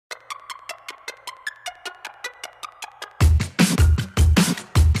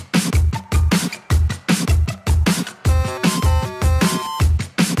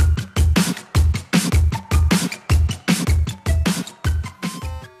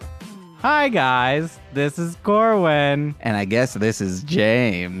Hi guys, this is Corwin. And I guess this is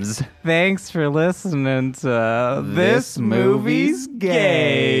James. Thanks for listening to This Movie's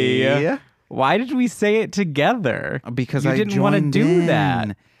Gay. Why did we say it together? Because you I didn't want to do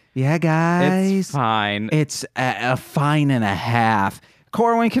that. Yeah, guys. It's fine. It's a fine and a half.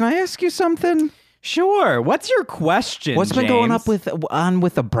 Corwin, can I ask you something? Sure. What's your question, What's been James? going up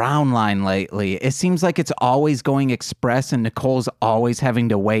with the Brown line lately? It seems like it's always going express and Nicole's always having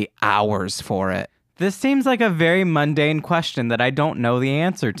to wait hours for it. This seems like a very mundane question that I don't know the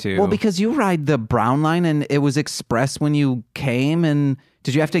answer to. Well, because you ride the Brown line and it was express when you came, and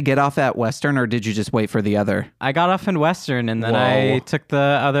did you have to get off at Western or did you just wait for the other? I got off in Western and then Whoa. I took the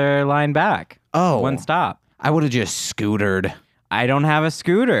other line back. Oh. One stop. I would have just scootered. I don't have a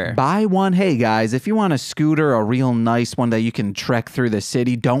scooter. Buy one. Hey, guys, if you want a scooter, a real nice one that you can trek through the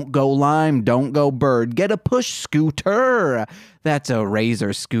city, don't go Lime, don't go Bird. Get a push scooter. That's a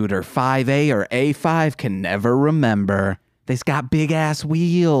Razor scooter. 5A or A5, can never remember. They's got big-ass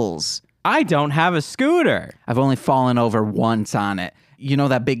wheels. I don't have a scooter. I've only fallen over once on it. You know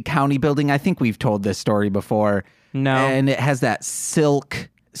that big county building? I think we've told this story before. No. And it has that silk,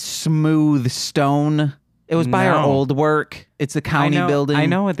 smooth stone. It was by our old work. It's the county building. I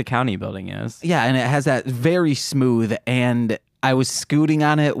know what the county building is. Yeah, and it has that very smooth, and I was scooting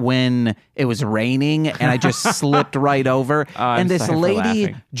on it when it was raining, and I just slipped right over. I'm and this sorry for lady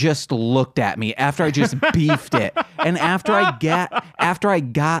laughing. just looked at me after I just beefed it. And after I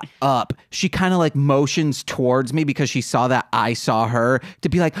got up, she kind of like motions towards me because she saw that I saw her to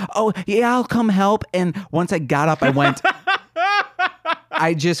be like, "Oh, yeah, I'll come help." And once I got up,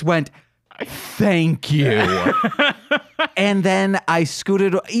 I just went, "Thank you." And then I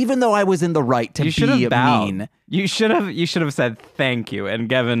scooted, even though I was in the right to be mean. You should have said thank you and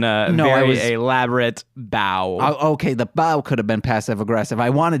given a very elaborate bow. Okay, the bow could have been passive aggressive.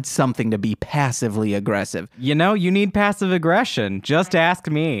 I wanted something to be passively aggressive. You know, you need passive aggression. Just ask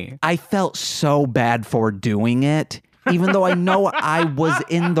me. I felt so bad for doing it. Even though I know I was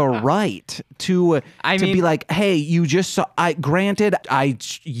in the right to be like, hey, you just saw. Granted, I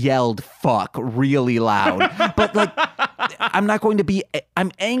yelled "fuck" really loud, but like, I'm not going to be.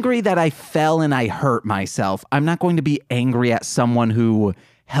 I'm angry that I fell and I hurt myself. I'm not going to be angry at someone who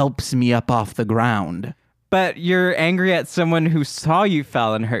helps me up off the ground. But you're angry at someone who saw you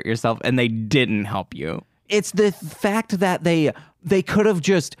fell and hurt yourself, and they didn't help you. It's the fact that they could have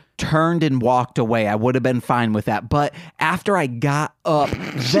just turned and walked away. I would have been fine with that. But after I got up,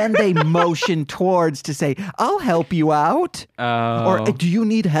 then they motioned towards to say, "I'll help you out." Or, "Do you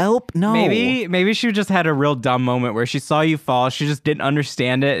need help?" No. Maybe she just had a real dumb moment where she saw you fall. She just didn't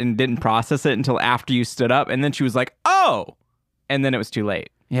understand it and didn't process it until after you stood up. And then she was like, "Oh," and then it was too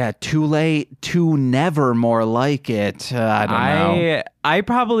late. Yeah, too late, too never more like it. I don't know. I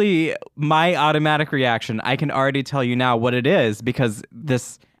probably, my automatic reaction, I can already tell you now what it is because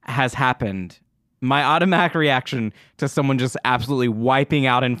this has happened. My automatic reaction to someone just absolutely wiping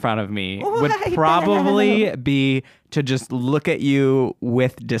out in front of me would probably be to just look at you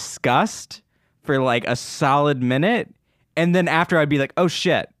with disgust for like a solid minute. And then after I'd be like, oh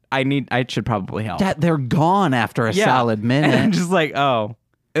shit, I should probably help. That they're gone after a solid minute. And I'm just like, oh.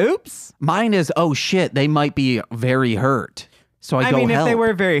 Oops. Mine is, oh shit, they might be very hurt. So I go mean, help. If they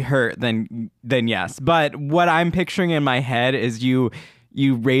were very hurt, then yes. But what I'm picturing in my head is you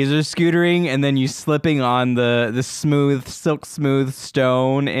razor scootering and then you slipping on the smooth, silk smooth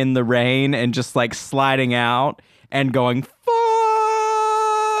stone in the rain and just like sliding out and going, fuck.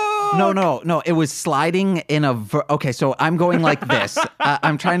 No. It was sliding in a... Okay, so I'm going like this.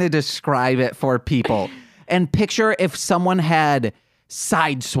 I'm trying to describe it for people. And picture if someone had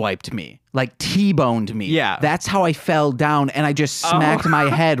sideswiped me, like T-boned me. Yeah. That's how I fell down, and I just smacked my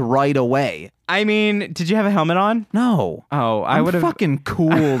head right away. I mean, did you have a helmet on? No. Oh, I would have... fucking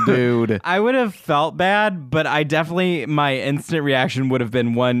cool, dude. I would have felt bad, but my instant reaction would have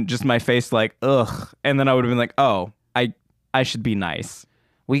been just my face like, ugh. And then I would have been like, oh, I should be nice.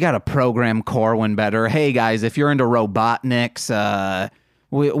 We got to program Corwin better. Hey, guys, if you're into robotics,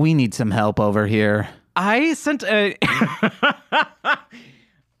 we need some help over here. I sent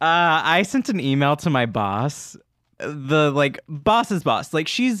I sent an email to my boss. The boss's boss. Like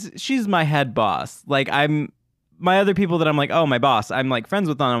she's my head boss. Like my other people that I'm like, oh, my boss. I'm like friends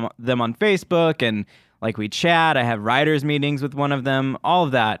with them on Facebook and like we chat. I have writers meetings with one of them. All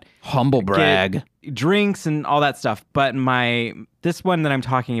of that. Humble brag. Get drinks and all that stuff. But this one that I'm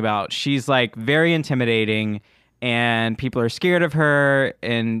talking about, she's like very intimidating and people are scared of her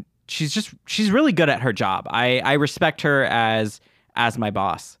and she's really good at her job. I respect her as my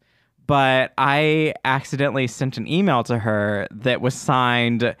boss. But I accidentally sent an email to her that was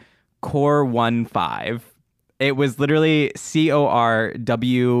signed Core15. It was literally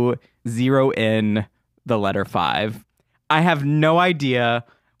CORW0N, the letter 5. I have no idea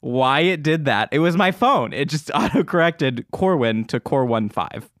why it did that. It was my phone. It just autocorrected Corwin to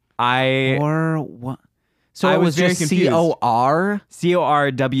Core15. So I it was very just confused. COR?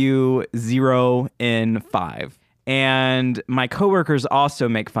 CORW0N5. And my coworkers also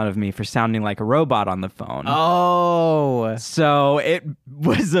make fun of me for sounding like a robot on the phone. Oh. So it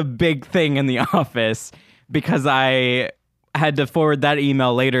was a big thing in the office because I had to forward that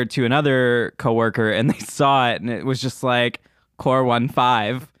email later to another coworker, and they saw it, and it was just like,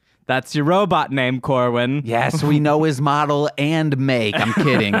 Core15. That's your robot name, Corwin. Yes, we know his model and make. I'm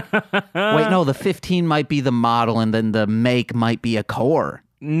kidding. Wait, no, the 15 might be the model, and then the make might be a core.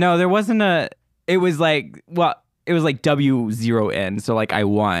 No, there wasn't a... It was like W0N, so like I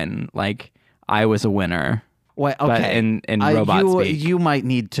won. Like I was a winner. Wait, But okay. in robot speak. You might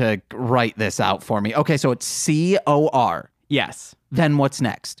need to write this out for me. Okay, so it's COR. Yes. Then what's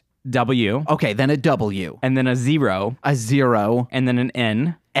next? W. Okay, then a W. And then a 0. A 0. And then an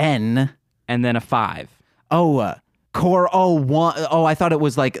N. N. And then a 5. Oh, core. Oh, 1. Oh, I thought it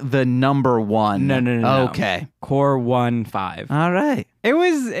was like the number 1. No. Okay. Core15. All right. It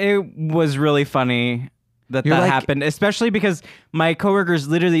was really funny that You're like- happened, especially because my coworkers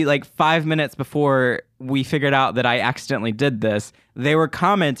literally like 5 minutes before we figured out that I accidentally did this, they were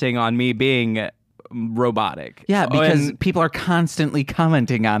commenting on me being robotic. Yeah, because And people are constantly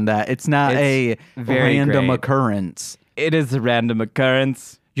commenting on that. It's not a very random great. occurrence. it is a random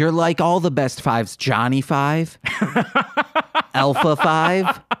occurrence. You're like all the best 5s. Johnny 5. Alpha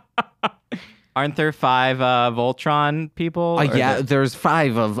 5. Aren't there 5 Voltron people? Or Yeah, there's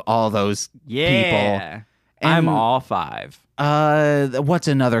 5 of all those people. Yeah. I'm And- all 5. What's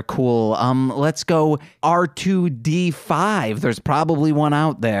another cool? Let's go R2D5. There's probably one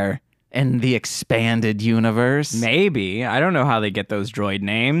out there in the expanded universe. Maybe. I don't know how they get those droid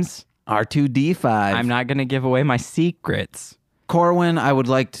names. R2D5. I'm not going to give away my secrets. Corwin, I would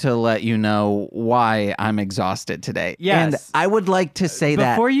like to let you know why I'm exhausted today. Yes. And I would like to say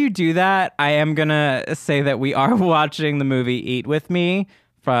that. Before you do that, I am going to say that we are watching the movie Eat With Me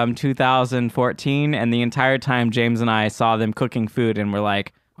from 2014. And the entire time, James and I saw them cooking food and we're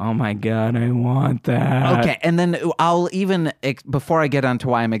like, oh my God, I want that. Okay, and then I'll even, before I get onto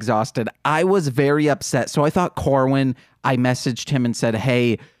why I'm exhausted, I was very upset. So I thought Corwin, I messaged him and said,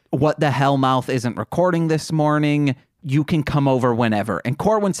 hey, what the Hellmouth isn't recording this morning. You can come over whenever. And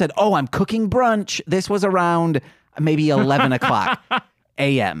Corwin said, oh, I'm cooking brunch. This was around maybe 11 o'clock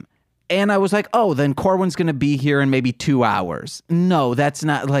a.m. And I was like, oh, then Corwin's going to be here in maybe 2 hours. No, that's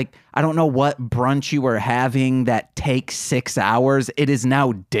not like, I don't know what brunch you were having that takes 6 hours. It is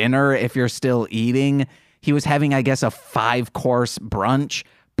now dinner if you're still eating. He was having, I guess, a 5-course brunch.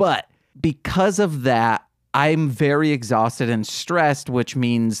 But because of that, I'm very exhausted and stressed, which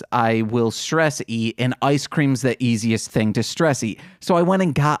means I will stress eat, and ice cream's the easiest thing to stress eat. So I went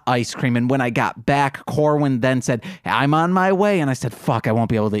and got ice cream, and when I got back, Corwin then said, I'm on my way, and I said, fuck, I won't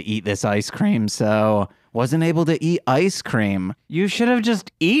be able to eat this ice cream, so wasn't able to eat ice cream. You should have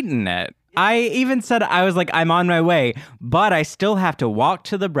just eaten it. I even said, I was like, I'm on my way, but I still have to walk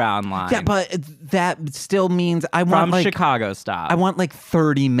to the Brown line. Yeah, but that still means I want from like Chicago stop. I want like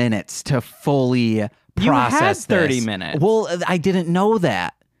 30 minutes to fully process had 30 this. minutes. Well, I didn't know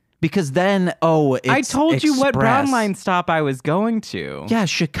that because then it's I told you what Brown express. Line stop I was going to. Yeah,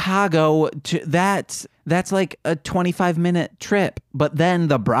 Chicago. That's like a 25-minute trip. But then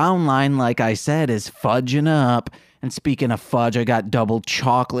the Brown Line, like I said, is fudging up. And speaking of fudge, I got double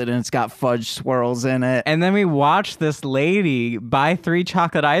chocolate and it's got fudge swirls in it. And then we watched this lady buy 3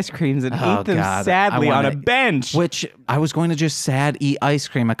 chocolate ice creams and eat them God. sadly I on a wanna- bench. Which I was going to just sad eat ice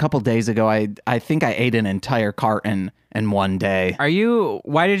cream. A couple days ago, I think I ate an entire carton in one day.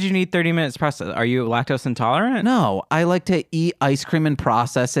 Why did you need 30 minutes process? Are you lactose intolerant? No, I like to eat ice cream and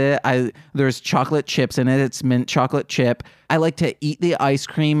process it. There's chocolate chips in it. It's mint chocolate chip. I like to eat the ice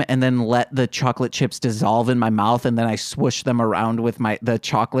cream and then let the chocolate chips dissolve in my mouth, and then I swoosh them around with the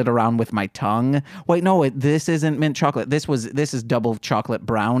chocolate around with my tongue. Wait, no, this isn't mint chocolate. This is double chocolate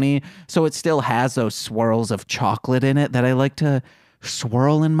brownie, so it still has those swirls of chocolate in it that I like to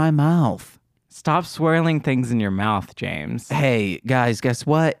swirl in my mouth. Stop swirling things in your mouth, James. Hey, guys, guess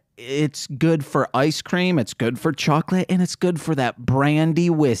what? It's good for ice cream, it's good for chocolate, and it's good for that brandy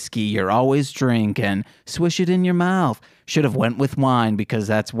whiskey you're always drinking. Swish it in your mouth. Should have went with wine because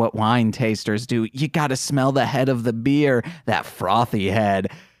that's what wine tasters do. You got to smell the head of the beer, that frothy head.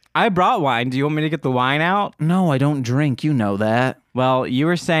 I brought wine. Do you want me to get the wine out? No, I don't drink. You know that. Well, you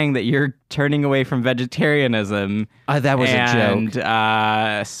were saying that you're turning away from vegetarianism. That was a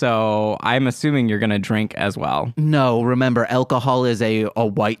joke. So I'm assuming you're going to drink as well. No, remember, alcohol is a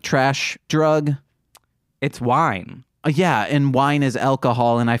white trash drug. It's wine. Yeah, and wine is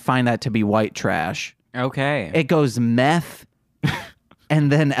alcohol, and I find that to be white trash. Okay. It goes meth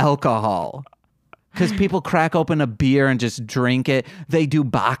and then alcohol. Because people crack open a beer and just drink it. They do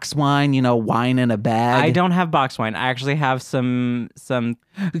box wine, wine in a bag. I don't have box wine. I actually have some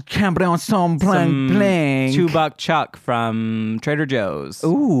Cabernet Sauvignon. $2 Chuck from Trader Joe's.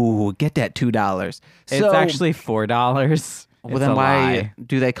 Ooh, get that $2. It's actually $4. Well, then why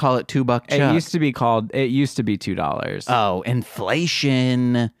do they call it $2 Chuck? It used to be $2. Oh,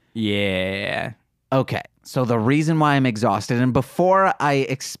 inflation. Yeah. Okay, so the reason why I'm exhausted, and before I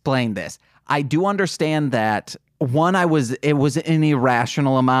explain this, I do understand that, one, it was an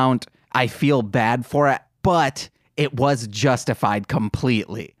irrational amount. I feel bad for it, but it was justified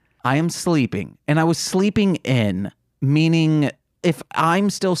completely. I am sleeping, and I was sleeping in, meaning if I'm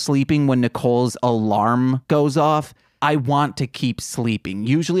still sleeping when Nicole's alarm goes off, I want to keep sleeping.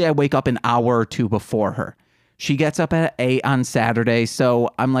 Usually I wake up an hour or two before her. She gets up at 8 on Saturday, so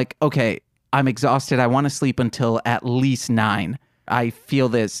I'm like, okay, I'm exhausted. I want to sleep until at least 9. I feel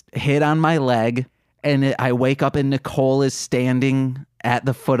this hit on my leg, and I wake up and Nicole is standing at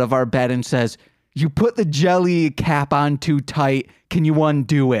the foot of our bed and says, "You put the jelly cap on too tight. Can you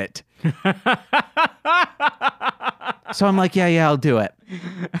undo it?" So I'm like, yeah, I'll do it.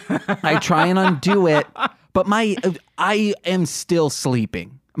 I try and undo it, but I am still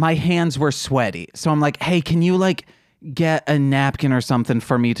sleeping. My hands were sweaty. So I'm like, hey, can you get a napkin or something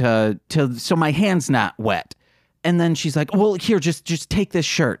for me to so my hand's not wet? And then she's like, well, here, just take this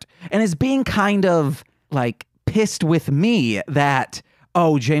shirt. And is being kind of pissed with me that,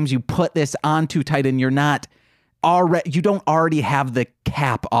 oh, James, you put this on too tight and you don't already have the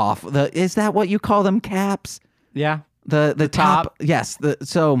cap off. Is that what you call them, caps? Yeah. The top. Yes.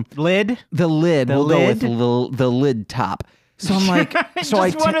 Lid. The lid. We'll go with the lid top. So I'm like,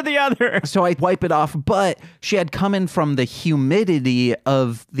 one or the other. So I wipe it off, but she had come in from the humidity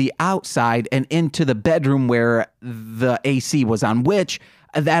of the outside and into the bedroom where the AC was on, which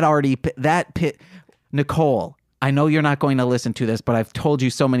Nicole, I know you're not going to listen to this, but I've told you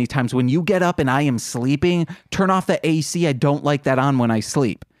so many times, when you get up and I am sleeping, turn off the AC. I don't like that on when I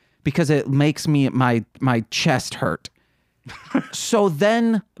sleep because it makes my chest hurt. So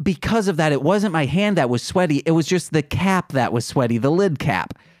then, because of that, it wasn't my hand that was sweaty. It was just the cap that was sweaty, the lid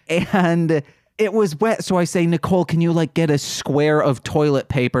cap. And it was wet. So I say, Nicole, can you get a square of toilet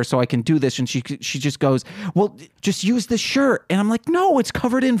paper so I can do this? And she just goes, well, just use the shirt. And I'm like, no, it's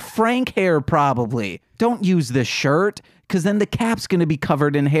covered in Frank hair probably. Don't use the shirt because then the cap's going to be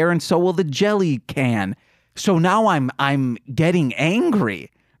covered in hair and so will the jelly can. So now I'm getting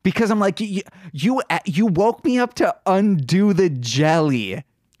angry. Because I'm like, you woke me up to undo the jelly.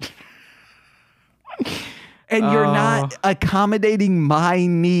 And you're not accommodating my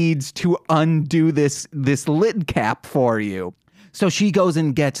needs to undo this lid cap for you. So she goes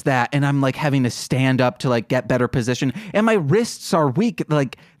and gets that, and I'm having to stand up to get better position. And my wrists are weak.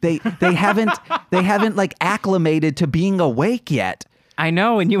 They haven't acclimated to being awake yet. I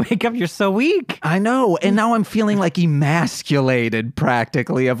know, and you wake up, you're so weak. I know, and now I'm feeling emasculated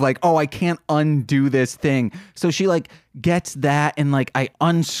practically of I can't undo this thing. So she gets that and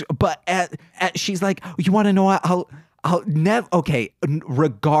but she's like, you want to know what? I'll never, okay,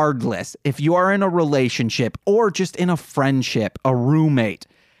 regardless, if you are in a relationship or just in a friendship, a roommate,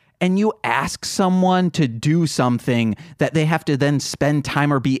 and you ask someone to do something that they have to then spend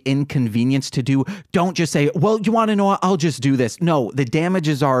time or be inconvenienced to do, don't just say, well, you want to know what? I'll just do this. No, the damage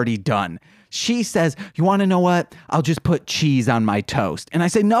is already done. She says, you want to know what? I'll just put cheese on my toast. And I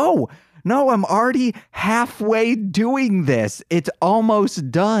say, no, I'm already halfway doing this. It's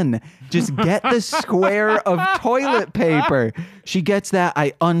almost done. Just get the square of toilet paper. She gets that.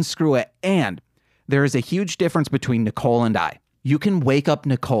 I unscrew it. And there is a huge difference between Nicole and I. You can wake up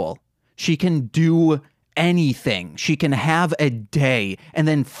Nicole. She can do anything. She can have a day and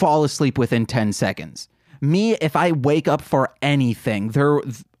then fall asleep within 10 seconds. Me, if I wake up for anything,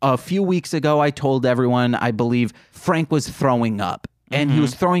 a few weeks ago, I told everyone, I believe Frank was throwing up. And he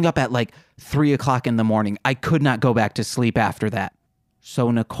was throwing up at 3 o'clock in the morning. I could not go back to sleep after that.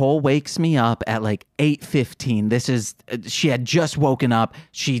 So Nicole wakes me up at 8:15. She had just woken up.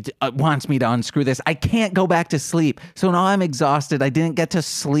 She wants me to unscrew this. I can't go back to sleep. So now I'm exhausted. I didn't get to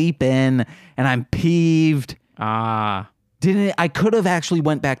sleep in and I'm peeved. I could have actually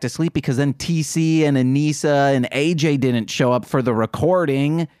went back to sleep because then TC and Anissa and AJ didn't show up for the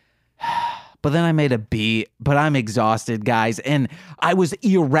recording. But then I made a beat, but I'm exhausted, guys. And I was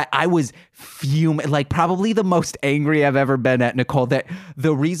fuming, like probably the most angry I've ever been at Nicole. That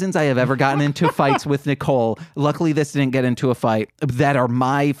the reasons I have ever gotten into fights with Nicole, luckily this didn't get into a fight, that are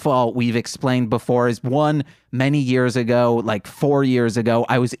my fault, we've explained before, is one, many years ago, like 4 years ago,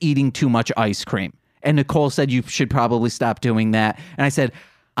 I was eating too much ice cream. And Nicole said, you should probably stop doing that. And I said,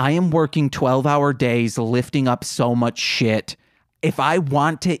 I am working 12-hour days, lifting up so much shit. If I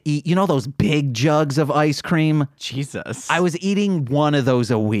want to eat, you know those big jugs of ice cream? Jesus. I was eating one of those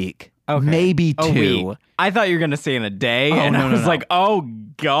a week. Okay. Maybe two. I thought you were going to say in a day, and I was like, oh,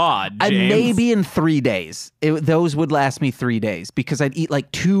 God, James. Maybe in 3 days. Those would last me 3 days because I'd eat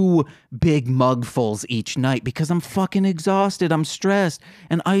like 2 big mugfuls each night because I'm fucking exhausted. I'm stressed.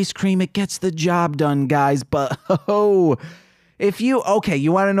 And ice cream, it gets the job done, guys. But, you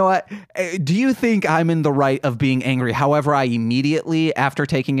want to know what? Do you think I'm in the right of being angry? However, I immediately, after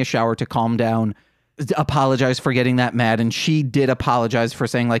taking a shower to calm down, apologized for getting that mad. And she did apologize for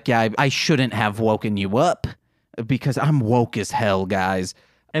saying like, yeah, I shouldn't have woken you up because I'm woke as hell, guys.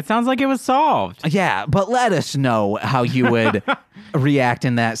 It sounds like it was solved. Yeah, but let us know how you would react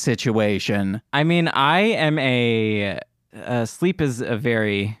in that situation. I mean, sleep is a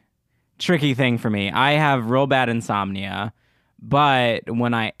very tricky thing for me. I have real bad insomnia. But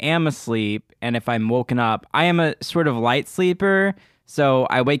when I am asleep and if I'm woken up, I am a sort of light sleeper. So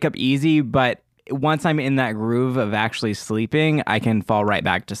I wake up easy. But once I'm in that groove of actually sleeping, I can fall right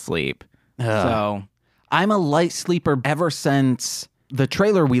back to sleep. So I'm a light sleeper ever since the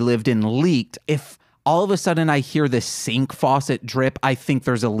trailer we lived in leaked. If all of a sudden I hear the sink faucet drip, I think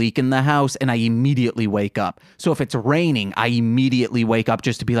there's a leak in the house and I immediately wake up. So if it's raining, I immediately wake up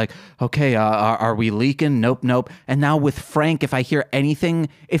just to be like, okay, are we leaking? Nope. And now with Frank, if I hear anything,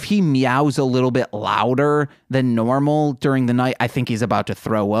 if he meows a little bit louder than normal during the night, I think he's about to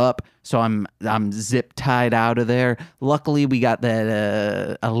throw up. So I'm zip tied out of there. Luckily, we got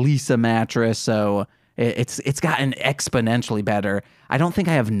that Anissa mattress, so it's gotten exponentially better. I don't think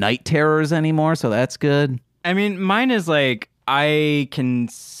I have night terrors anymore, so that's good. I mean, mine is like, it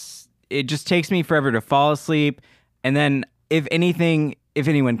just takes me forever to fall asleep. And then if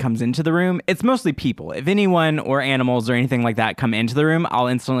anyone comes into the room, it's mostly people. If anyone or animals or anything like that come into the room, I'll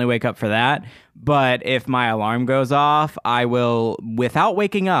instantly wake up for that. But if my alarm goes off, I will, without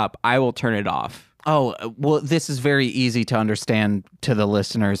waking up, I will turn it off. Oh, well, this is very easy to understand to the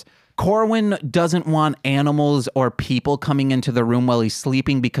listeners. Corwin doesn't want animals or people coming into the room while he's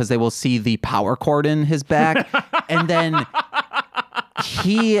sleeping because they will see the power cord in his back. And then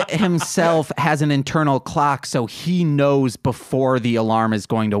he himself has an internal clock, so he knows before the alarm is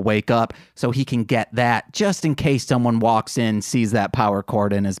going to wake up, so he can get that just in case someone walks in, sees that power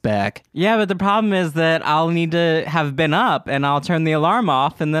cord in his back. Yeah, but the problem is that I'll need to have been up and I'll turn the alarm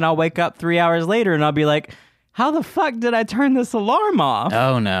off and then I'll wake up 3 hours later and I'll be like, how the fuck did I turn this alarm off?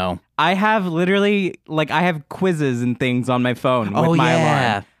 Oh, no. I have literally, I have quizzes and things on my phone with my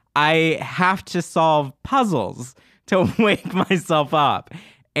alarm. I have to solve puzzles to wake myself up.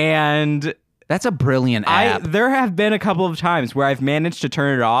 And that's a brilliant app. There have been a couple of times where I've managed to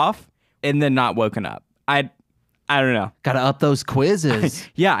turn it off and then not woken up. I don't know. Gotta up those quizzes.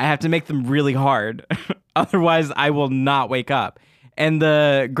 Yeah, I have to make them really hard. Otherwise, I will not wake up. And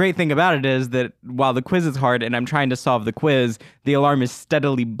the great thing about it is that while the quiz is hard and I'm trying to solve the quiz, the alarm is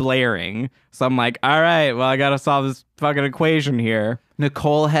steadily blaring. So I'm like, all right, well, I got to solve this fucking equation here.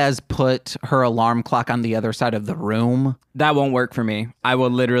 Nicole has put her alarm clock on the other side of the room. That won't work for me. I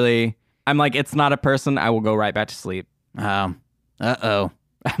will literally, I'm like, it's not a person. I will go right back to sleep. Uh-oh.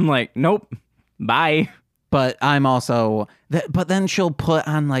 I'm like, nope, bye. But I'm also, but then she'll put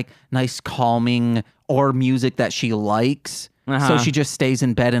on nice calming or music that she likes. So she just stays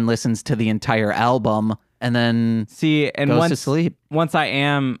in bed and listens to the entire album and then goes to sleep. Once I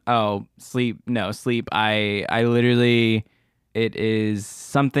am, sleep. I literally, it is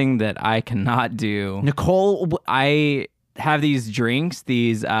something that I cannot do. Nicole, I have these drinks,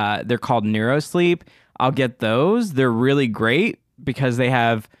 they're called NeuroSleep. I'll get those. They're really great because they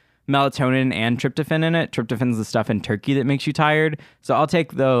have melatonin and tryptophan in it. Tryptophan's the stuff in turkey that makes you tired. So I'll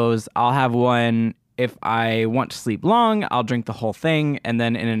take those. I'll have one. If I want to sleep long, I'll drink the whole thing, and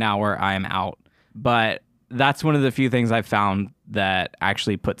then in an hour, I am out. But that's one of the few things I've found that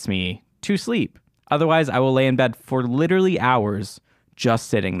actually puts me to sleep. Otherwise, I will lay in bed for literally hours just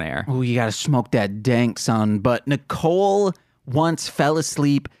sitting there. Oh, you got to smoke that dank, son. But Nicole once fell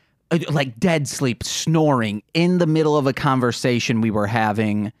asleep, dead sleep, snoring in the middle of a conversation we were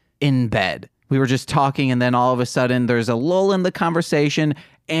having in bed. We were just talking, and then all of a sudden, there's a lull in the conversation,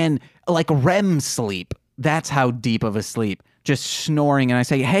 and REM sleep. That's how deep of a sleep. just snoring. And I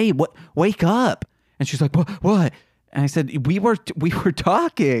say, hey, wake up. And she's like, what? And I said, we were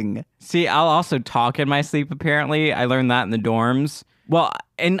talking. See, I'll also talk in my sleep, apparently. I learned that in the dorms. Well,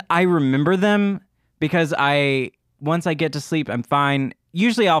 and I remember them because once I get to sleep, I'm fine.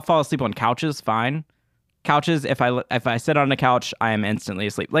 Usually I'll fall asleep on couches, fine. Couches, if I sit on a couch, I am instantly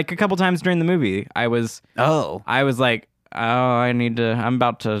asleep. Like a couple times during the movie, I was like, I'm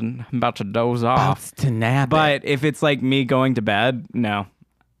about to doze off. To nap. But if it's like me going to bed, no.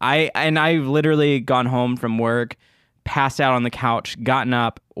 I've literally gone home from work, passed out on the couch, gotten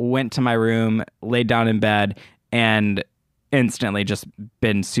up, went to my room, laid down in bed, and instantly just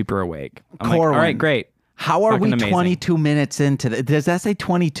been super awake. I'm like, all right, great. How are we amazing. 22 minutes into this? Does that say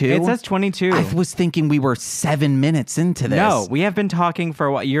 22? It says 22. I was thinking we were 7 minutes into this. No, we have been talking for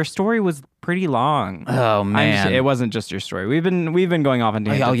a while. Your story was pretty long. Oh, man. It wasn't just your story. We've been going off on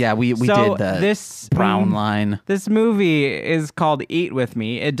tangents. Oh, yeah, we did the brown line. This movie is called Eat With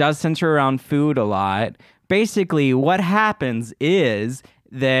Me. It does center around food a lot. Basically, what happens is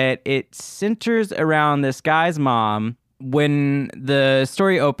that it centers around this guy's mom. When the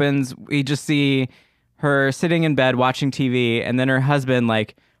story opens, we just see her sitting in bed watching TV, and then her husband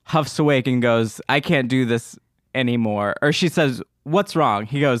like huffs awake and goes, I can't do this anymore. Or she says, what's wrong?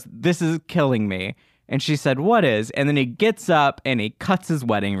 He goes, this is killing me. And she said, what is? And then he gets up and he cuts his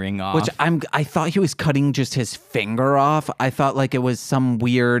wedding ring off. Which I thought he was cutting just his finger off. I thought like it was some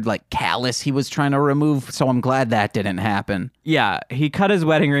weird like callus he was trying to remove. So I'm glad that didn't happen. Yeah, he cut his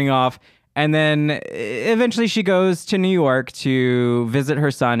wedding ring off. And then eventually she goes to New York to visit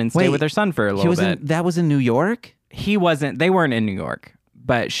her son and stay with her son for a little bit. That was in New York? They weren't in New York,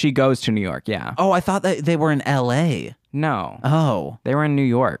 but she goes to New York, yeah. Oh, I thought that they were in L.A. No. Oh. They were in New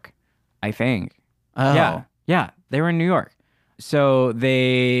York, I think. Oh. Yeah, they were in New York. So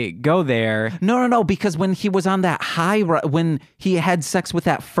they go there. No, because when he was on that high, when he had sex with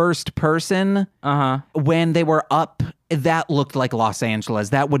that first person, when they were up, that looked like Los Angeles.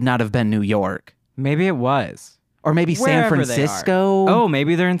 That would not have been New York. Maybe it was. Or maybe San Francisco. Oh,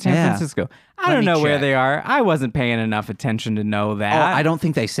 maybe they're in San Francisco. I don't know where they are. I wasn't paying enough attention to know that. Oh, I don't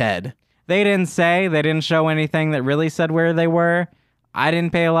think they said. They didn't say. They didn't show anything that really said where they were. I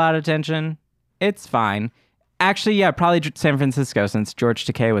didn't pay a lot of attention. It's fine. Actually, yeah, probably San Francisco since George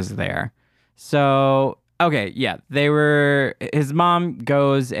Takei was there. So, okay, yeah, his mom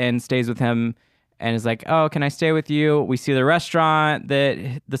goes and stays with him and is like, oh, can I stay with you? We see the restaurant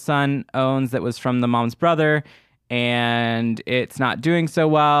that the son owns that was from the mom's brother, and it's not doing so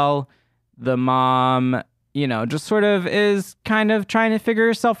well. The mom, just sort of is kind of trying to figure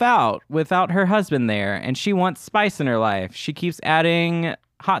herself out without her husband there, and she wants spice in her life. She keeps adding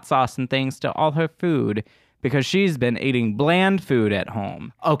hot sauce and things to all her food, because she's been eating bland food at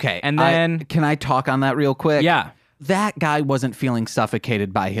home. Okay. And then... can I talk on that real quick? Yeah. That guy wasn't feeling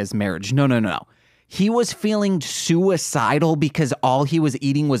suffocated by his marriage. No. He was feeling suicidal because all he was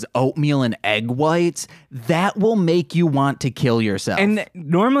eating was oatmeal and egg whites. That will make you want to kill yourself. And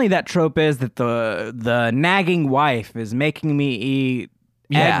normally that trope is that the nagging wife is making me eat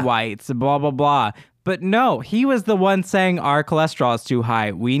egg whites, blah, blah, blah. But no, he was the one saying our cholesterol is too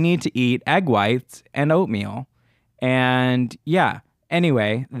high. We need to eat egg whites and oatmeal. And yeah,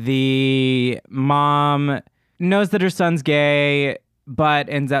 anyway, the mom knows that her son's gay, but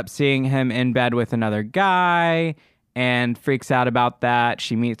ends up seeing him in bed with another guy and freaks out about that.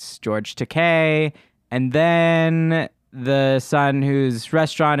 She meets George Takei. And then the son, whose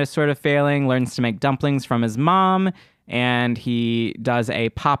restaurant is sort of failing, learns to make dumplings from his mom. And he does a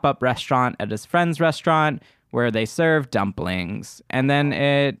pop-up restaurant at his friend's restaurant where they serve dumplings. And then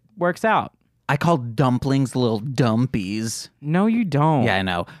it works out. I call dumplings little dumpies. No, you don't. Yeah, I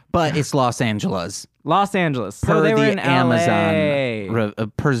know. But it's Los Angeles. Los Angeles. So they were in Amazon.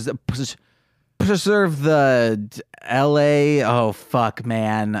 Preserve the LA. Oh, fuck,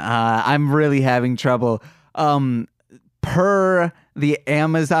 man. I'm really having trouble. Per the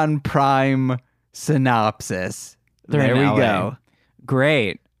Amazon Prime synopsis. There we go.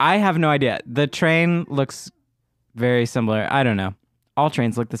 Great. I have no idea. The train looks very similar. I don't know. All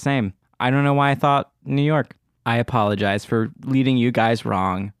trains look the same. I don't know why I thought New York. I apologize for leading you guys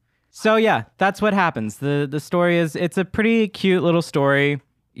wrong. So yeah, that's what happens. The story is, it's a pretty cute little story.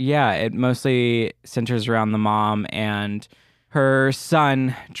 Yeah, it mostly centers around the mom and her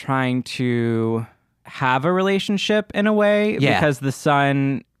son trying to have a relationship in a way. Yeah. Because the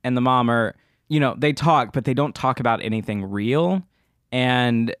son and the mom are, they talk, but they don't talk about anything real.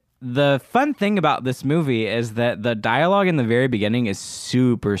 And the fun thing about this movie is that the dialogue in the very beginning is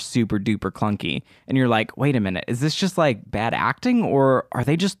super, super duper clunky. And you're like, wait a minute, is this just like bad acting or are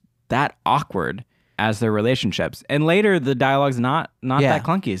they just that awkward? as their relationships. And later, the dialogue's not that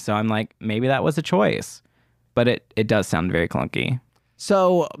clunky. So I'm like, maybe that was a choice. But it does sound very clunky.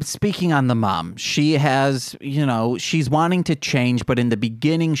 So speaking on the mom, she has, she's wanting to change, but in the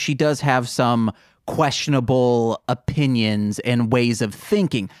beginning, she does have some questionable opinions and ways of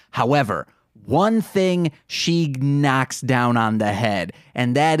thinking. However, one thing she knocks down on the head,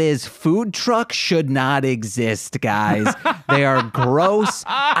 and that is food trucks should not exist, guys. They are gross.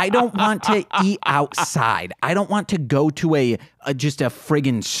 I don't want to eat outside. I don't want to go to just a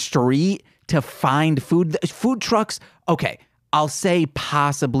friggin' street to find food. Food trucks, okay. I'll say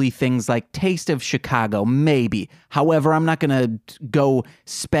possibly things like Taste of Chicago, maybe. However, I'm not going to go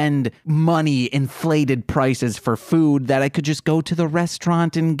spend money, inflated prices for food that I could just go to the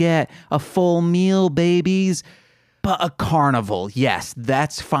restaurant and get a full meal, babies. But a carnival, yes,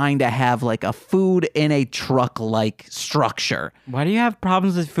 that's fine to have like a food in a truck-like structure. Why do you have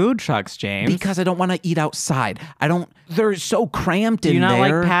problems with food trucks, James? Because I don't want to eat outside. They're so cramped in there. Do you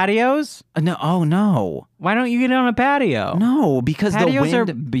not like patios? No, oh no. Why don't you get on a patio? No, because patios the wind...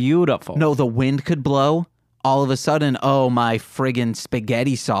 are beautiful. No, the wind could blow. All of a sudden, my friggin'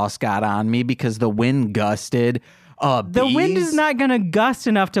 spaghetti sauce got on me because the wind gusted. The wind is not going to gust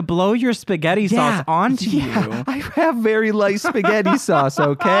enough to blow your spaghetti sauce onto you. I have very light spaghetti sauce,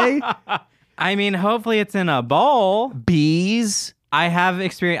 okay? I mean, hopefully it's in a bowl. Bees. I have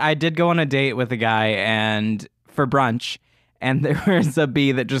experience. I did go on a date with a guy and for brunch, and there was a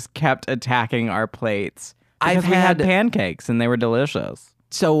bee that just kept attacking our plates. Because we had pancakes and they were delicious.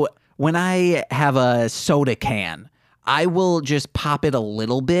 So when I have a soda can, I will just pop it a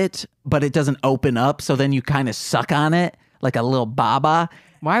little bit, but it doesn't open up. So then you kind of suck on it like a little baba.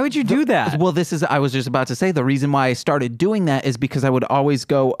 Why would you do that? Well, I was just about to say, the reason why I started doing that is because I would always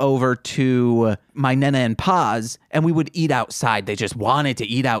go over to my Nana and Pa's and we would eat outside. They just wanted to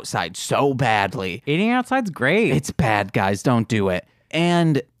eat outside so badly. Eating outside's great. It's bad, guys. Don't do it.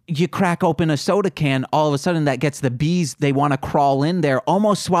 And you crack open a soda can, all of a sudden that gets the bees. They want to crawl in there,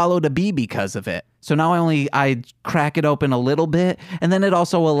 almost swallowed a bee because of it. So now I crack it open a little bit, and then it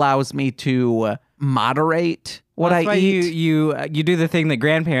also allows me to moderate what I eat. You do the thing that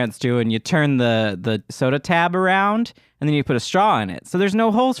grandparents do, and you turn the soda tab around, and then you put a straw in it. So there's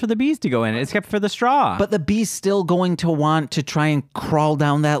no holes for the bees to go in, except for the straw. But the bee's still going to want to try and crawl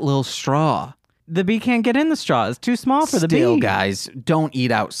down that little straw. The bee can't get in the straw. It's too small for the bee. Still, guys, don't eat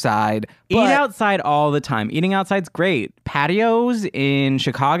outside. Eat outside all the time. Eating outside's great. Patios in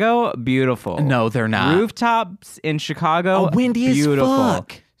Chicago, beautiful. No, they're not. Rooftops in Chicago, windy beautiful. As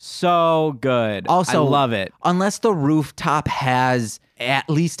fuck. So good. Also, I love it. Unless the rooftop has at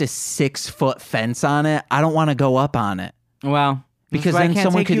least a 6-foot fence on it, I don't want to go up on it. Well, because then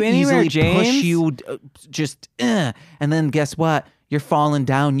someone could easily push you and then guess what? You're falling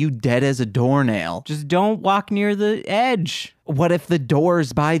down, you dead as a doornail. Just don't walk near the edge. What if the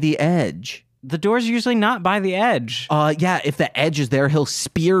door's by the edge? The door's usually not by the edge. Yeah, if the edge is there, he'll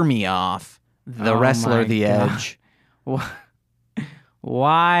spear me off. The wrestler, the Edge.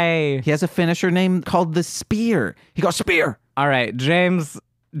 Why? He has a finisher name called the Spear. He goes, Spear. All right, James,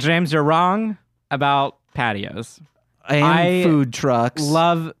 you're wrong about patios. And food trucks.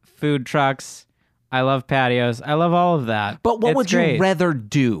 Love food trucks. I love patios. I love all of that. But what would you rather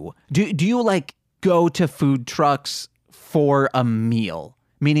do? Do you like go to food trucks for a meal?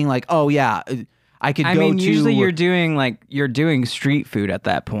 Meaning like, oh yeah, I could go to... I mean, usually you're doing street food at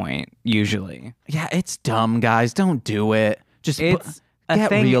that point, usually. Yeah, it's dumb, guys. Don't do it. Just get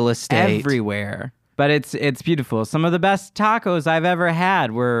real estate. Everywhere. But it's beautiful. Some of the best tacos I've ever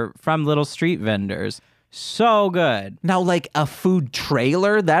had were from little street vendors. So good. Now, like a food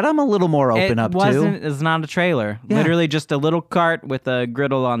trailer, that I'm a little more open up to. It's not a trailer. Yeah. Literally just a little cart with a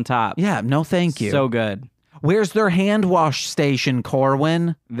griddle on top. Yeah, no thank you. So good. Where's their hand wash station,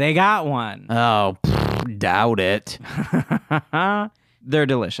 Corwin? They got one. Oh, doubt it. They're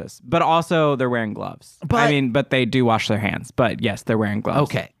delicious. But also, they're wearing gloves. But they do wash their hands. But yes, they're wearing gloves.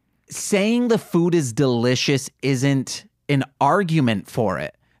 Okay. Saying the food is delicious isn't an argument for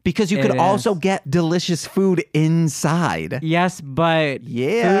it. Because you could also get delicious food inside. Yes, but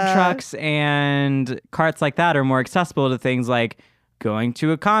food trucks and carts like that are more accessible to things like going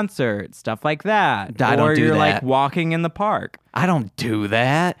to a concert, stuff like that. I don't do you're that. Like walking in the park. I don't do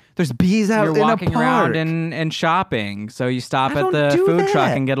that. There's bees out in a park. You're walking around and shopping. So you stop at the food truck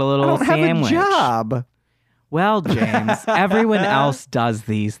and get a little sandwich. I don't have a job. Well, James, everyone else does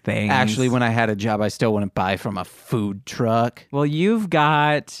these things. Actually, when I had a job, I still wouldn't buy from a food truck. Well,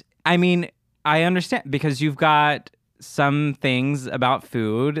 I understand because you've got some things about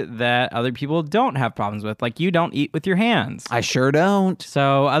food that other people don't have problems with. Like, you don't eat with your hands. I sure don't.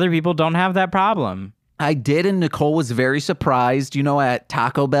 So other people don't have that problem. I did, and Nicole was very surprised. You know, at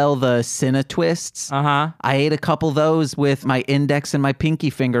Taco Bell, the Cinna Twists? Uh-huh. I ate a couple of those with my index and my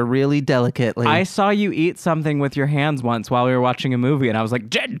pinky finger really delicately. I saw you eat something with your hands once while we were watching a movie, and I was like,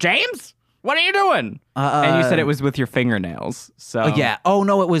 James, what are you doing? And you said it was with your fingernails. So yeah. Oh,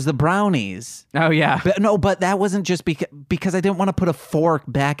 no, it was the brownies. Oh, yeah. But that wasn't just because I didn't want to put a fork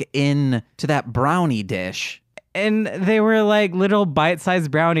back in to that brownie dish. And they were like little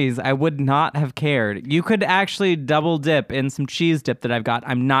bite-sized brownies. I would not have cared. You could actually double dip in some cheese dip that I've got.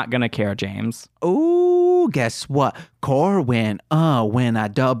 I'm not going to care, James. Ooh, guess what? Corwin, when I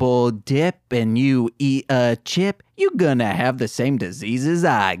double dip and you eat a chip, you're gonna have the same diseases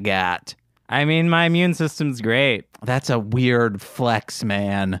I got. I mean, my immune system's great. That's a weird flex,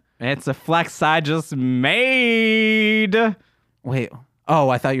 man. It's a flex I just made. Wait. Oh,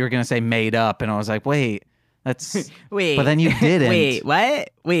 I thought you were gonna say made up, and I was like, wait. That's wait. But then you didn't. Wait, what?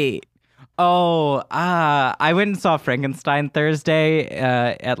 Wait. Oh, I went and saw Frankenstein Thursday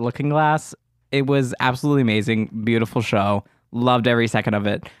at Looking Glass. It was absolutely amazing. Beautiful show. Loved every second of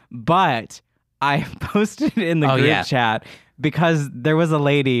it. But I posted it in the group chat because there was a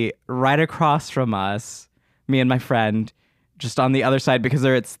lady right across from us, me and my friend, just on the other side, because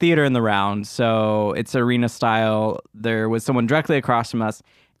it's theater in the round. So it's arena style. There was someone directly across from us.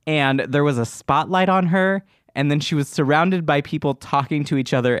 And there was a spotlight on her, and then she was surrounded by people talking to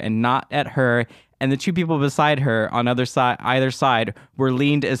each other and not at her. And the two people beside her on either side were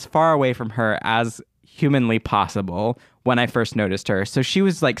leaned as far away from her as humanly possible when I first noticed her. So she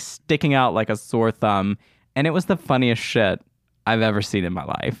was like sticking out like a sore thumb, and it was the funniest shit I've ever seen in my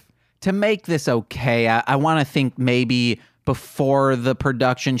life. To make this okay, I want to think maybe before the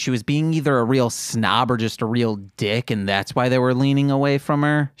production, she was being either a real snob or just a real dick, and that's why they were leaning away from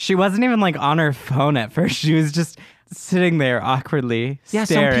her. She wasn't even like on her phone at first. She was just sitting there awkwardly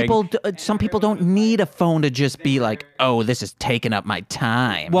staring. Some people don't need a phone to just be like, oh, this is taking up my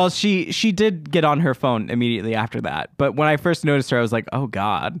time. Well, she did get on her phone immediately after that. But when I first noticed her, I was like, oh,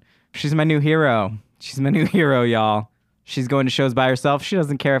 God, she's my new hero. She's my new hero, y'all. She's going to shows by herself. She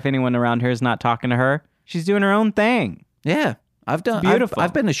doesn't care if anyone around her is not talking to her. She's doing her own thing. Yeah, I've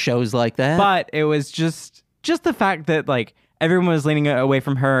been to shows like that. But it was just the fact that like everyone was leaning away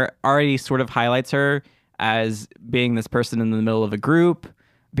from her already sort of highlights her as being this person in the middle of a group,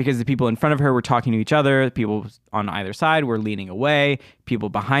 because the people in front of her were talking to each other. People on either side were leaning away. People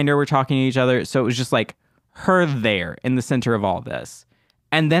behind her were talking to each other. So it was just like her there in the center of all this.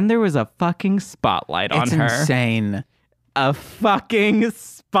 And then there was a fucking spotlight on her. It's insane. A fucking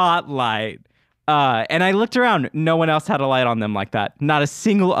spotlight. And I looked around. No one else had a light on them like that. Not a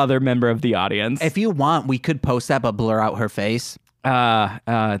single other member of the audience. If you want, we could post that, but blur out her face.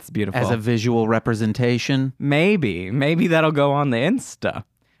 It's beautiful. As a visual representation. Maybe that'll go on the Insta.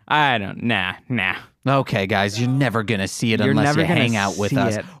 I don't. Nah. Okay, guys, you're never gonna see it unless you hang out with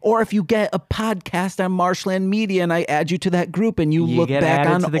us. Or if you get a podcast on Marshland Media and I add you to that group and you look back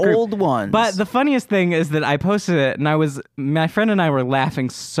on old ones. But the funniest thing is that I posted it and my friend and I were laughing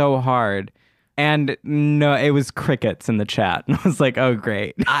so hard. And no, it was crickets in the chat. And I was like, oh,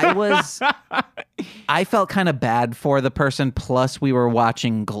 great. I felt kind of bad for the person. Plus, we were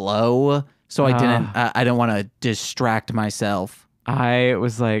watching Glow. So I didn't want to distract myself. I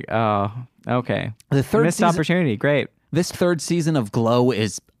was like, oh, okay. The third missed opportunity. Great. This third season of Glow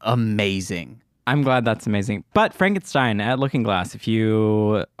is amazing. I'm glad that's amazing. But Frankenstein at Looking Glass, if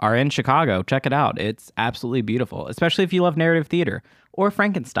you are in Chicago, check it out. It's absolutely beautiful, especially if you love narrative theater. Or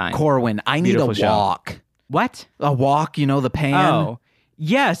Frankenstein. Corwin, I need a walk. Show. What? A walk, the pan? Oh,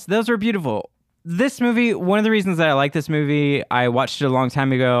 yes, those were beautiful. This movie, one of the reasons that I like this movie, I watched it a long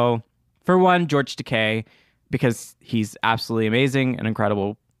time ago. For one, George Takei, because he's absolutely amazing, an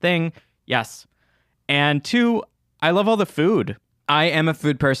incredible thing. Yes. And two, I love all the food. I am a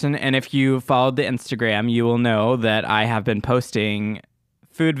food person, and if you followed the Instagram, you will know that I have been posting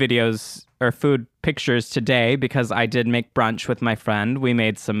food videos or food pictures today because I did make brunch with my friend. We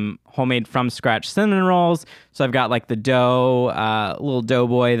made some homemade from scratch cinnamon rolls. So I've got like the dough, little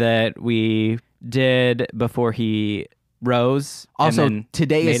doughboy that we did before he rose. Also, and then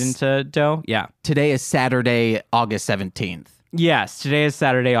today made into dough. Yeah. Today is Saturday, August 17th. Yes, today is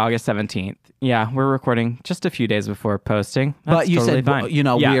Saturday, August 17th. Yeah, we're recording just a few days before posting. That's but you totally said,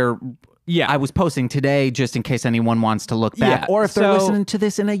 fine. I was posting today just in case anyone wants to look back. Or if they're listening to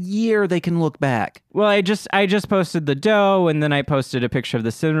this in a year, they can look back. Well, I just posted the dough, and then I posted a picture of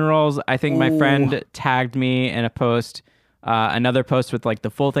the cinnamon rolls. I think my friend tagged me in a post, another post with like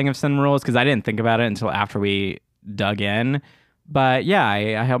the full thing of cinnamon rolls, because I didn't think about it until after we dug in. But yeah,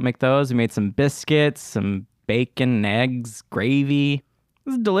 I helped make those. I made some biscuits, some bacon, eggs, gravy.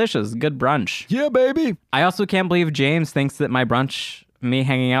 This is delicious. Good brunch. Yeah, baby. I also can't believe James thinks that my brunch, me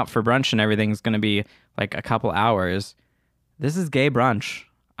hanging out for brunch and everything is going to be like a couple hours. This is gay brunch.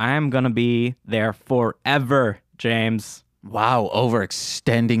 I am going to be there forever, James. Wow,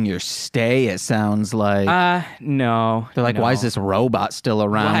 overextending your stay, it sounds like. No. They're like, no. why is this robot still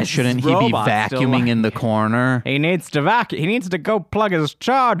around? Why is Shouldn't this he be robot still vacuuming in the corner? He needs to He needs to go plug his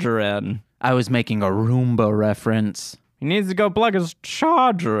charger in. I was making a Roomba reference. He needs to go plug his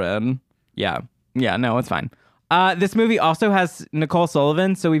charger in. Yeah, no, it's fine. This movie also has Nicole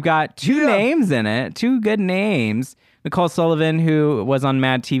Sullivan, so we've got two names in it, two good names. Nicole Sullivan, who was on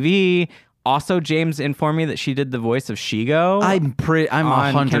Mad TV. Also, James informed me that she did the voice of Shigo. I'm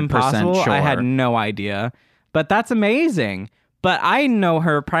 100% sure. I had no idea, but that's amazing. But I know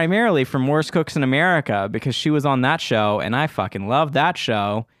her primarily from Worst Cooks in America because she was on that show, and I fucking love that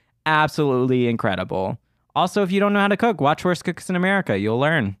show. Absolutely incredible. Also, if you don't know how to cook, watch Worst Cooks in America. You'll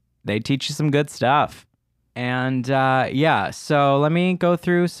learn. They teach you some good stuff. And so let me go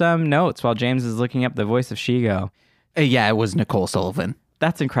through some notes while James is looking up the voice of Shigo. Yeah, it was Nicole Sullivan.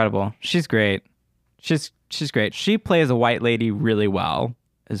 That's incredible. She's great. She's great. She plays a white lady really well,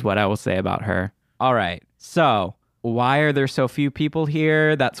 is what I will say about her. All right. So why are there so few people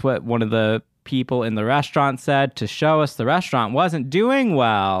here? That's what one of the people in the restaurant said to show us the restaurant wasn't doing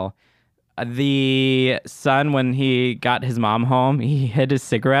well. The son, when he got his mom home, he hid his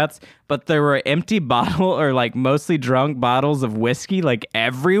cigarettes, but there were empty bottle or like mostly drunk bottles of whiskey like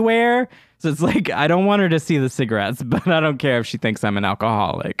everywhere. So it's like, I don't want her to see the cigarettes, but I don't care if she thinks I'm an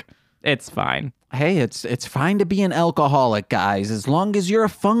alcoholic. It's fine. Hey, it's fine to be an alcoholic, guys, as long as you're a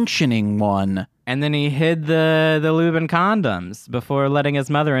functioning one. And then he hid the lube and condoms before letting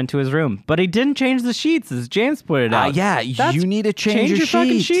his mother into his room. But he didn't change the sheets, as James pointed out. You need to change your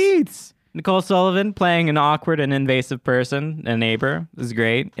fucking sheets. Nicole Sullivan playing an awkward and invasive person, a neighbor, is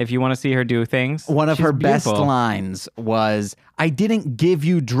great. If you want to see her do things, one of her best lines was, "I didn't give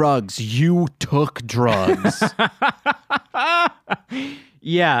you drugs, you took drugs."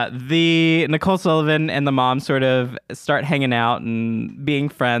 Yeah, the Nicole Sullivan and the mom sort of start hanging out and being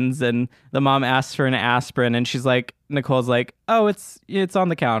friends, and the mom asks for an aspirin, and she's like, Nicole's like, "Oh, it's on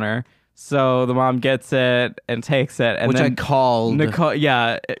the counter." So the mom gets it and takes it, and which then I called Nicole.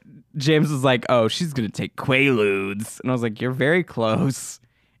 Yeah. James was like, "Oh, she's going to take Quaaludes." And I was like, "You're very close."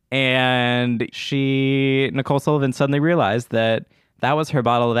 And Nicole Sullivan suddenly realized that was her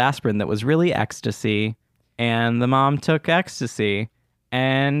bottle of aspirin that was really ecstasy. And the mom took ecstasy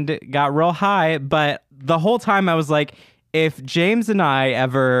and got real high. But the whole time I was like, if James and I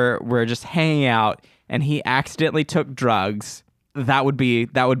ever were just hanging out and he accidentally took drugs, that would be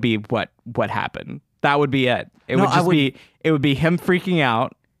what happened. That would be it. It would be him freaking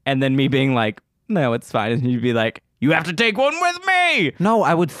out. And then me being like, "No, it's fine." And you'd be like, "You have to take one with me." No,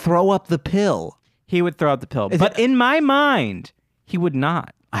 I would throw up the pill. He would throw up the pill. But in my mind, he would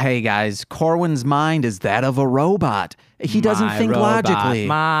not. Hey, guys, Corwin's mind is that of a robot. He doesn't think logically.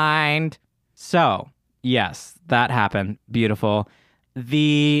 Mind. So, yes, that happened. Beautiful.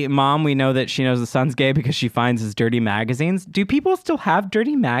 The mom, we know that she knows the son's gay because she finds his dirty magazines. Do people still have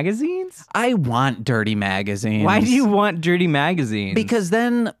dirty magazines? I want dirty magazines. Why do you want dirty magazines? Because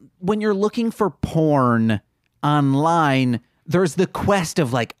then when you're looking for porn online, there's the quest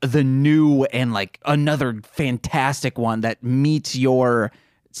of like the new and like another fantastic one that meets your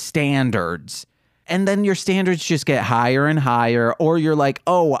standards. And then your standards just get higher and higher, or you're like,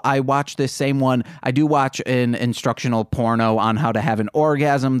 "Oh, I watch this same one. I do watch an instructional porno on how to have an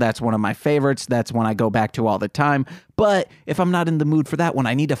orgasm. That's one of my favorites. That's one I go back to all the time. But if I'm not in the mood for that one,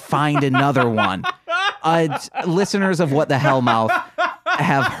 I need to find another one." Listeners of What the Hellmouth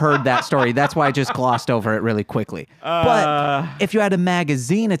have heard that story. That's why I just glossed over it really quickly. But if you had a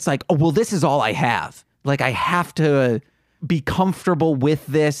magazine, it's like, "Oh, well, this is all I have. Like, I have to be comfortable with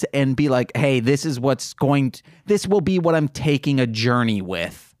this and be like, hey, this will be what I'm taking a journey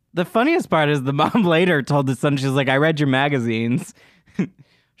with." The funniest part is the mom later told the son, she's like, "I read your magazines."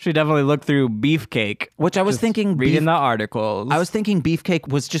 She definitely looked through Beefcake. Which I was thinking... Reading the articles. I was thinking Beefcake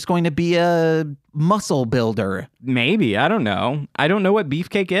was just going to be a muscle builder. Maybe. I don't know. I don't know what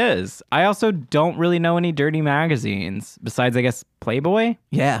Beefcake is. I also don't really know any dirty magazines. Besides, I guess, Playboy?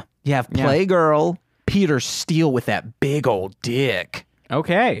 Yeah. You have Playgirl. Peter Steele with that big old dick.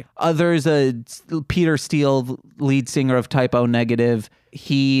 Okay. There's a Peter Steele, lead singer of Type O Negative.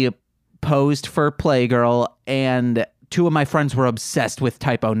 He posed for Playgirl, and two of my friends were obsessed with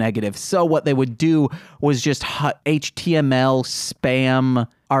typo negative. So what they would do was just HTML spam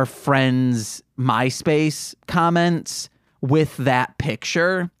our friends' MySpace comments with that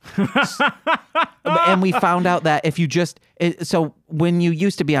picture. And we found out that if you so when you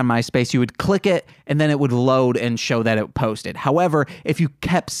used to be on MySpace, you would click it and then it would load and show that it posted. However, if you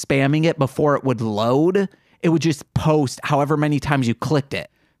kept spamming it before it would load, it would just post however many times you clicked it.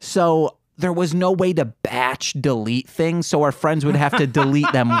 So there was no way to batch delete things, so our friends would have to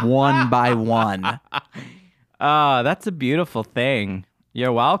delete them one by one. Oh, that's a beautiful thing.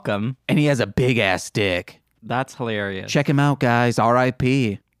 You're welcome. And he has a big ass dick. That's hilarious. Check him out, guys.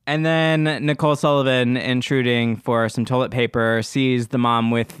 R.I.P. And then Nicole Sullivan, intruding for some toilet paper, sees the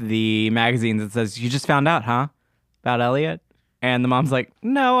mom with the magazine that says, "You just found out, huh? About Elliot?" And the mom's like,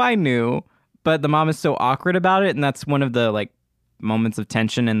 "No, I knew." But the mom is so awkward about it, and that's one of the moments of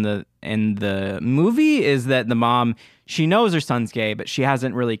tension in the movie, is that the mom, she knows her son's gay, but she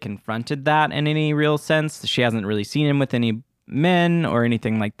hasn't really confronted that in any real sense. She hasn't really seen him with any men or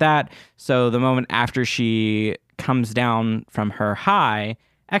anything like that. So the moment after she comes down from her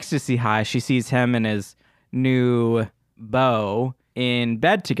ecstasy high, she sees him and his new beau in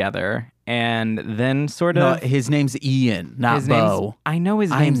bed together, and then sort of... No, his name's Ian, not Beau. I know his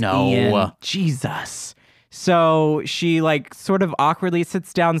name's Ian. Jesus. So she sort of awkwardly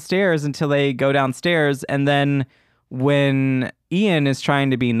sits downstairs until they go downstairs, and then when Ian is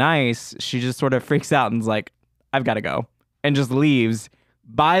trying to be nice, she just sort of freaks out and's like, "I've got to go," and just leaves.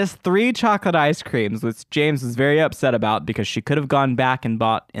 Buys 3 chocolate ice creams, which James was very upset about because she could have gone back and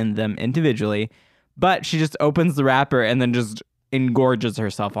bought them individually, but she just opens the wrapper and then just engorges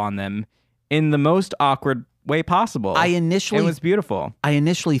herself on them in the most awkward way possible. It was beautiful. I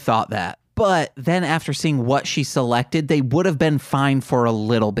initially thought that. But then after seeing what she selected, they would have been fine for a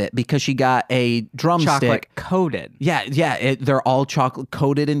little bit because she got a drumstick. Chocolate coated. Yeah. They're all chocolate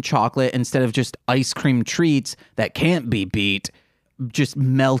coated in chocolate instead of just ice cream treats that can't be beat. Just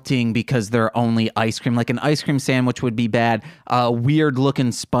melting because they're only ice cream. Like an ice cream sandwich would be bad. Weird looking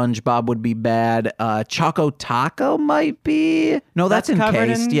SpongeBob would be bad. Choco Taco might be. No, that's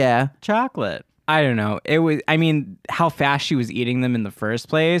encased. Yeah. Chocolate. I don't know. It was. I mean, how fast she was eating them in the first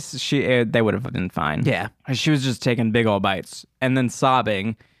place, they would have been fine. Yeah, she was just taking big old bites and then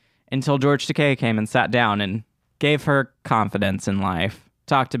sobbing until George Takei came and sat down and gave her confidence in life.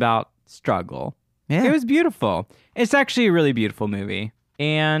 Talked about struggle. Yeah, it was beautiful. It's actually a really beautiful movie.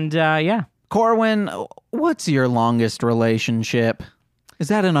 And yeah, Corwin, what's your longest relationship? Is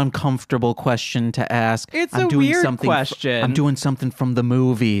that an uncomfortable question to ask? It's a weird question. I'm doing something from the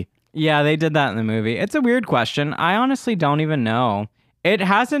movie. Yeah, they did that in the movie. It's a weird question. I honestly don't even know. It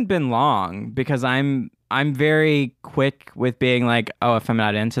hasn't been long because I'm very quick with being like, oh, if I'm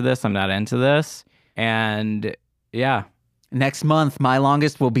not into this, I'm not into this. And yeah. Next month, my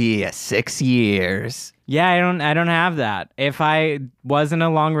longest will be 6 years. Yeah, I don't have that. If I was in a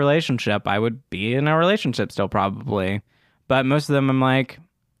long relationship, I would be in a relationship still probably. But most of them, I'm like,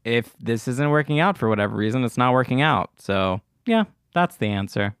 if this isn't working out for whatever reason, it's not working out. So yeah, that's the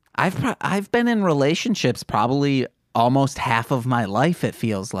answer. I've been in relationships probably almost half of my life, it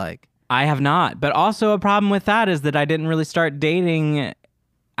feels like. I have not. But also a problem with that is that I didn't really start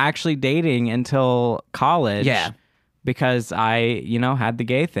actually dating until college. Yeah. Because I, had the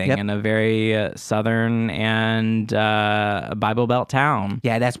gay thing in a very southern and Bible Belt town.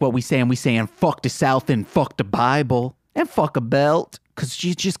 Yeah, that's what we saying. We saying fuck the South and fuck the Bible and fuck a belt. Because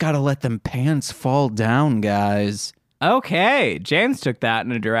you just got to let them pants fall down, guys. Okay, James took that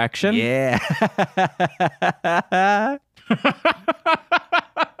in a direction. Yeah.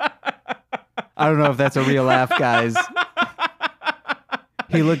 I don't know if that's a real laugh, guys.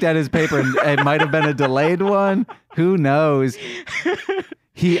 He looked at his paper and it might have been a delayed one. Who knows?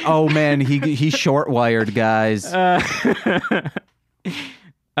 He short wired, guys. Because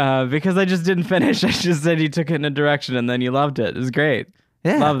I just didn't finish. I just said you took it in a direction and then you loved it. It was great.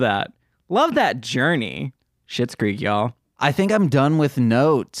 Yeah. Love that. Love that journey. Schitt's Creek, y'all. I think I'm done with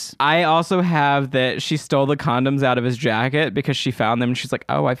notes. I also have that she stole the condoms out of his jacket because she found them and she's like,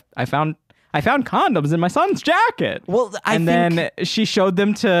 oh, I found condoms in my son's jacket. Well, then she showed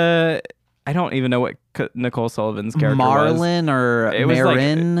them to, I don't even know what Nicole Sullivan's character Marlon was. Or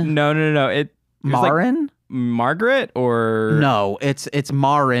Marin? No. Marin? Margaret or... No, it's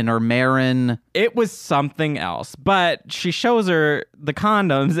Marin or Marin. It was something else. But she shows her the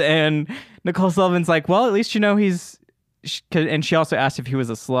condoms and Nicole Sullivan's like, well, at least he's... And she also asked if he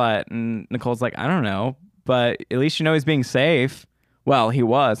was a slut. And Nicole's like, I don't know. But at least he's being safe. Well, he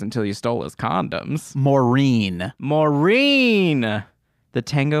was until you stole his condoms. Maureen. The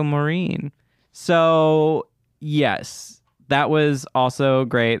Tango Maureen. So Yes. That was also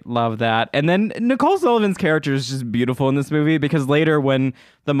great. Love that. And then Nicole Sullivan's character is just beautiful in this movie because later when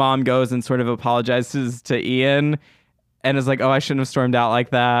the mom goes and sort of apologizes to Ian and is like, oh, I shouldn't have stormed out like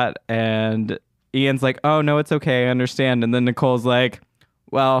that. And Ian's like, oh, no, it's okay. I understand. And then Nicole's like,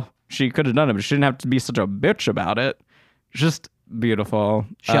 well, she could have done it, but she didn't have to be such a bitch about it. Just beautiful.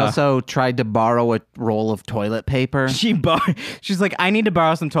 She also tried to borrow a roll of toilet paper. She's like, I need to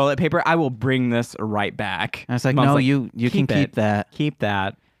borrow some toilet paper. I will bring this right back. I was like, no, you can keep that. Keep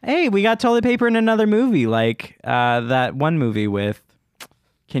that. Hey, we got toilet paper in another movie, like that one movie with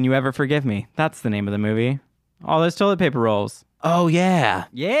Can You Ever Forgive Me? That's the name of the movie. All those toilet paper rolls. Oh, yeah.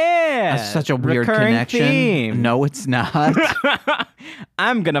 Yeah. That's such a weird Recurring connection. Theme. No, it's not.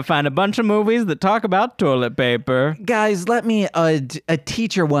 I'm going to find a bunch of movies that talk about toilet paper. Guys, a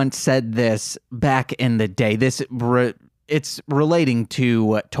teacher once said this back in the day. It's relating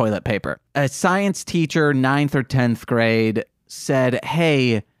to toilet paper. A science teacher, 9th or 10th grade, said,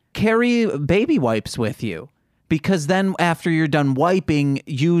 hey, carry baby wipes with you. Because then after you're done wiping,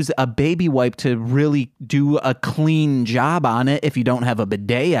 use a baby wipe to really do a clean job on it. If you don't have a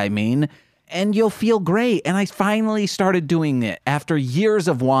bidet, I mean. And you'll feel great. And I finally started doing it after years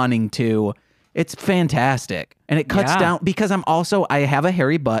of wanting to. It's fantastic. And it cuts down because I have a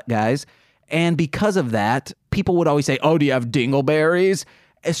hairy butt, guys. And because of that, people would always say, oh, do you have dingleberries?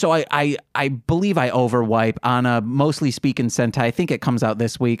 So I believe I overwipe on a Mostly Speaking Sentai. I think it comes out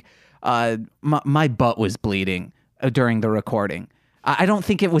this week. My butt was bleeding during the recording. I don't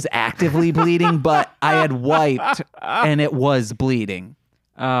think it was actively bleeding, but I had wiped and it was bleeding.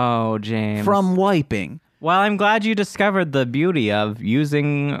 Oh, James. From wiping. Well, I'm glad you discovered the beauty of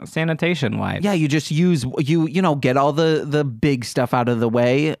using sanitation wipes. Yeah, you just use, get all the big stuff out of the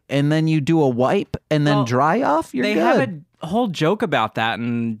way, and then you do a wipe and then dry off. You're good. They have a whole joke about that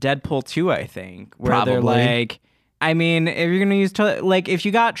in Deadpool 2, I think, where Probably. They're like, I mean, if you're going to use toilet, like if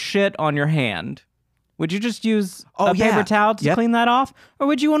you got shit on your hand, would you just use a paper towel to clean that off? Or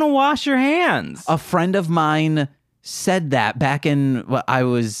would you want to wash your hands? A friend of mine said that back in, I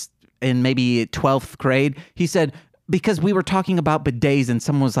was in maybe 12th grade. He said, because we were talking about bidets and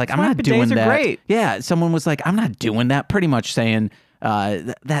someone was like, I'm not doing that. Bidets are great. Yeah, someone was like, I'm not doing that. Pretty much saying,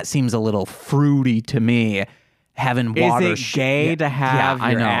 that seems a little fruity to me. Having water. Is it gay to have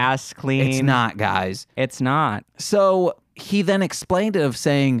your ass clean? It's not, guys. It's not. So he then explained it of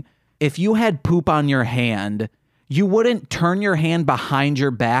saying, if you had poop on your hand, you wouldn't turn your hand behind your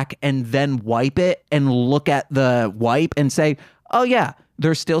back and then wipe it and look at the wipe and say, oh yeah,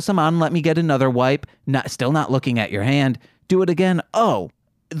 there's still some on. Let me get another wipe. Still not looking at your hand. Do it again. Oh,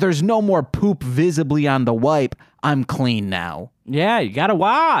 there's no more poop visibly on the wipe. I'm clean now. Yeah, you gotta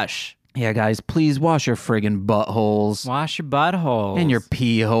wash. Yeah, guys, please wash your friggin' buttholes. Wash your buttholes. And your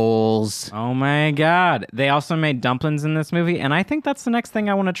pee holes. Oh my God. They also made dumplings in this movie, and I think that's the next thing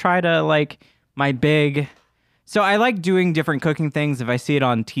I want to try to, like, my big... So I like doing different cooking things. If I see it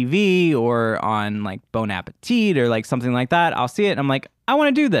on TV or on, like, Bon Appetit or, like, something like that, I'll see it, and I'm like, I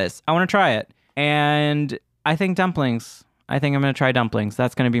want to do this. I want to try it. And I think dumplings... I think I'm going to try dumplings.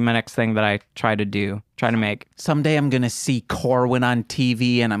 That's going to be my next thing that I try to make. Someday I'm going to see Corwin on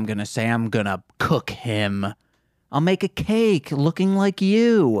TV and I'm going to say I'm going to cook him. I'll make a cake looking like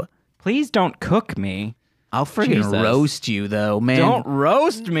you. Please don't cook me. I'll friggin' roast you, though, man. Don't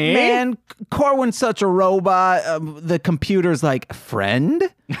roast me. Man, Corwin's such a robot. The computer's like, friend?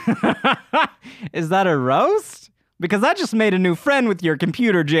 Is that a roast? Because I just made a new friend with your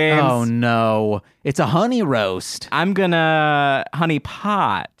computer, James. Oh, no. It's a honey roast. I'm gonna honey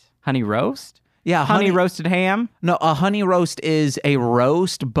pot. Honey roast? Yeah. Honey roasted ham? No, a honey roast is a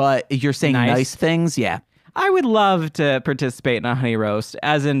roast, but you're saying nice things? Yeah. I would love to participate in a honey roast,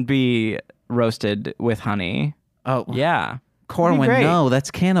 as in be roasted with honey. Oh. Yeah. Corwin, no,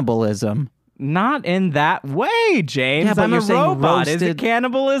 that's cannibalism. Not in that way, James. Yeah, but I'm you're a robot. Roasted... Is it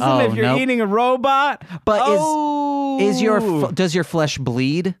cannibalism if you're eating a robot? But does your flesh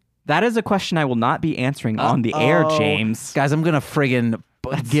bleed? That is a question I will not be answering on the air, James. Guys, I'm gonna friggin'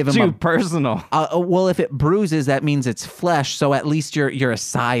 give him too personal. Well, if it bruises, that means it's flesh. So at least you're a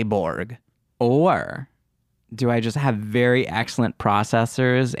cyborg. Or do I just have very excellent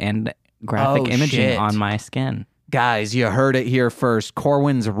processors and graphic imaging on my skin? Guys, you heard it here first.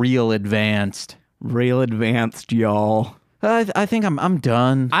 Corwin's real advanced. Real advanced, y'all. I think I'm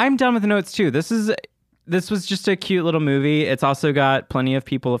done. I'm done with the notes, too. This was just a cute little movie. It's also got plenty of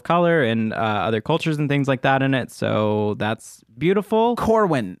people of color and other cultures and things like that in it, so that's beautiful.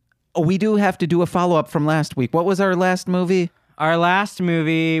 Corwin, we do have to do a follow-up from last week. What was our last movie? Our last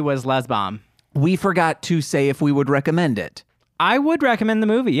movie was Les Bomb. We forgot to say if we would recommend it. I would recommend the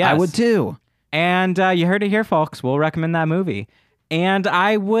movie, yes. I would, too. And you heard it here, folks. We'll recommend that movie. And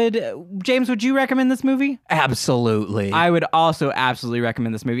James, would you recommend this movie? Absolutely. I would also absolutely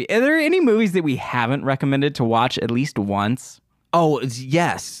recommend this movie. Are there any movies that we haven't recommended to watch at least once? Oh,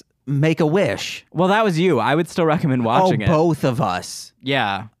 yes. Make a Wish. Well, that was you. I would still recommend watching it. Both of us.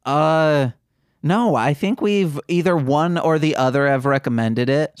 Yeah. No, I think we've either one or the other have recommended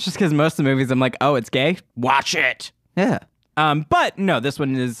it. It's just because most of the movies I'm like, oh, it's gay? Watch it. Yeah. But no, this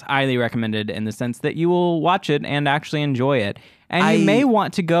one is highly recommended in the sense that you will watch it and actually enjoy it. And you may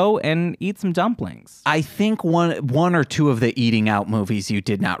want to go and eat some dumplings. I think one or two of the eating out movies you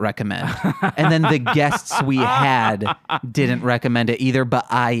did not recommend. And then the guests we had didn't recommend it either, but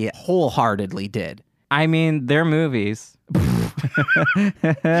I wholeheartedly did. I mean, they're movies.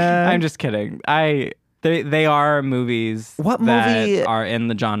 I'm just kidding. They are movies that are in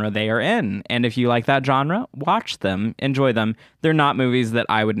the genre they are in. And if you like that genre, watch them, enjoy them. They're not movies that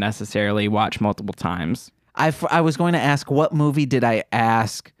I would necessarily watch multiple times. I was going to ask, what movie did I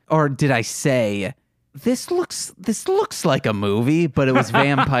ask, or did I say, this looks like a movie, but it was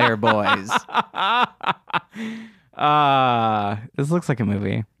Vampire Boys. This looks like a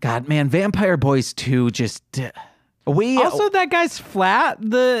movie. God, man, Vampire Boys 2 just... Also, that guy's flat.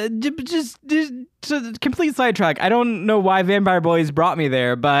 Just complete sidetrack. I don't know why Vampire Boys brought me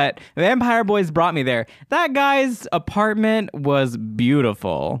there, but Vampire Boys brought me there. That guy's apartment was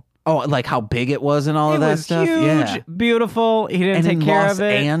beautiful. Oh, like how big it was and all of that stuff? Huge, yeah. Beautiful. He didn't take care of it.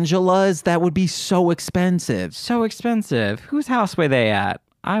 And in Los Angeles, that would be so expensive. So expensive. Whose house were they at?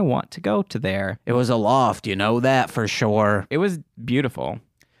 I want to go to there. It was a loft, you know that for sure. It was beautiful.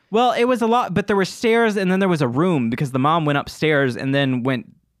 Well, it was a lot, but there were stairs and then there was a room because the mom went upstairs and then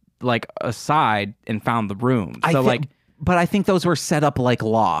went like aside and found the room. But I think those were set up like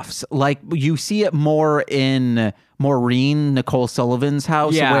lofts. Like you see it more in Maureen, Nicole Sullivan's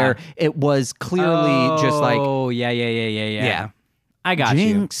house, where it was clearly just like... Oh, yeah. I got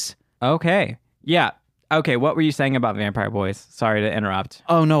Jinx. You. Okay. Yeah. Okay, what were you saying about Vampire Boys? Sorry to interrupt.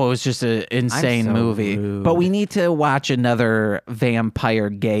 Oh, no, it was just an insane movie. Rude. But we need to watch another vampire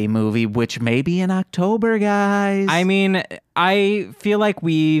gay movie, which may be in October, guys. I mean, I feel like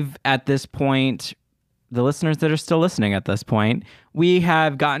we've, at this point, the listeners that are still listening at this point, we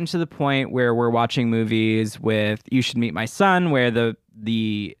have gotten to the point where we're watching movies with You Should Meet My Son, where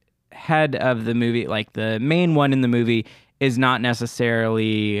the head of the movie, like the main one in the movie, is not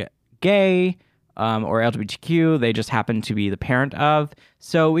necessarily gay, or LGBTQ, they just happen to be the parent of.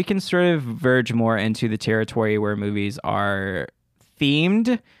 So we can sort of verge more into the territory where movies are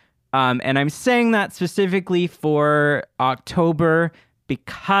themed. And I'm saying that specifically for October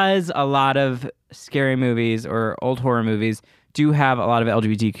because a lot of scary movies or old horror movies do have a lot of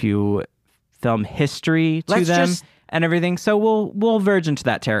LGBTQ film history to them. And everything. So we'll verge into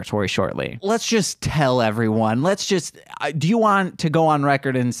that territory shortly. Let's just tell everyone. Do you want to go on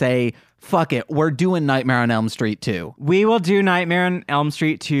record and say, fuck it, we're doing Nightmare on Elm Street 2? We will do Nightmare on Elm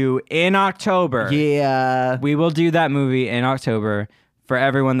Street 2 in October. Yeah. We will do that movie in October for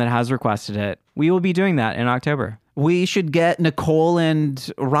everyone that has requested it. We will be doing that in October. We should get Nicole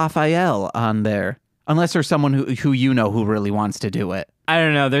and Raphael on there. Unless there's someone who you know who really wants to do it. I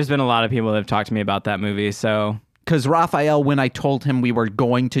don't know. There's been a lot of people that have talked to me about that movie, so... Because Raphael, when I told him we were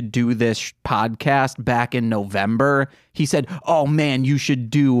going to do this podcast back in November, he said, oh man, you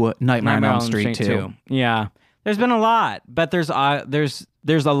should do Nightmare on Elm Street 2. Yeah. There's been a lot, but there's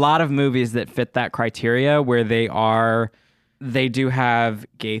a lot of movies that fit that criteria where they do have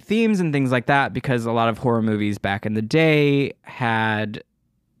gay themes and things like that because a lot of horror movies back in the day had,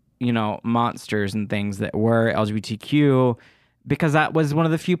 monsters and things that were LGBTQ because that was one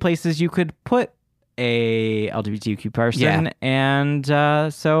of the few places you could put a LGBTQ person, and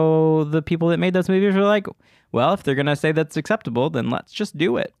so the people that made those movies were like, well, if they're gonna say that's acceptable, then let's just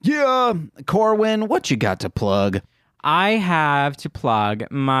do it. Yeah. Corwin, what you got to plug? I have to plug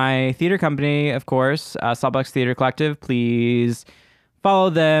my theater company, of course, Saltbox Theater Collective. Please follow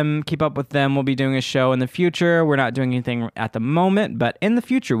them, keep up with them. We'll be doing a show in the future. We're not doing anything at the moment, but in the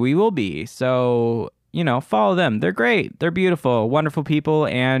future we will be. So follow them. They're great. They're beautiful, wonderful people.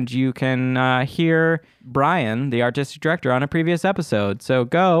 And you can hear Brian, the artistic director, on a previous episode. So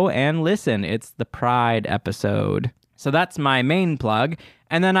go and listen. It's the Pride episode. So that's my main plug.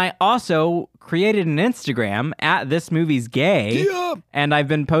 And then I also created an Instagram at This Movie's Gay. Yeah. And I've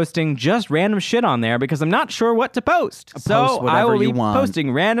been posting just random shit on there because I'm not sure what to post. So I will be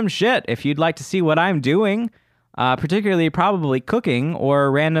posting random shit if you'd like to see what I'm doing. Particularly probably cooking or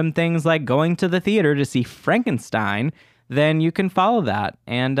random things like going to the theater to see Frankenstein, then you can follow that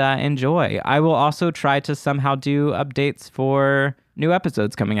and enjoy. I will also try to somehow do updates for new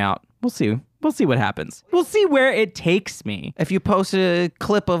episodes coming out. We'll see. We'll see what happens. We'll see where it takes me. If you post a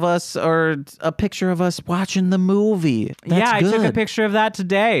clip of us or a picture of us watching the movie, that's I good. took a picture of that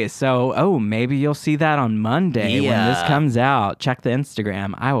today. So, maybe you'll see that on Monday when this comes out. Check the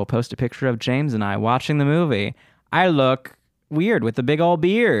Instagram. I will post a picture of James and I watching the movie. I look weird with the big old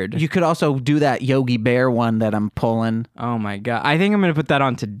beard. You could also do that Yogi Bear one that I'm pulling. Oh my God. I think I'm going to put that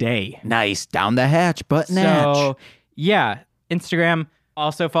on today. Nice. Down the hatch, but natch. So, yeah, Instagram.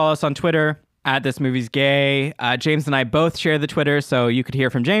 Also follow us on Twitter. @thismoviesgay. James and I both share the Twitter, so you could hear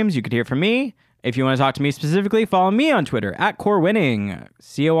from James, you could hear from me. If you want to talk to me specifically, follow me on Twitter @CoreWinning.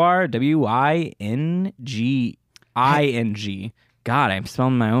 CorWinning. God, I'm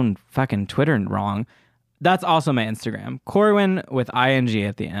spelling my own fucking Twitter wrong. That's also my Instagram. Corwin with ING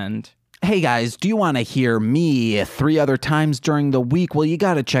at the end. Hey guys, do you want to hear me 3 other times during the week? Well, you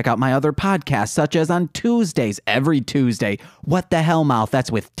got to check out my other podcasts, such as on Tuesdays, every Tuesday. What the Hellmouth?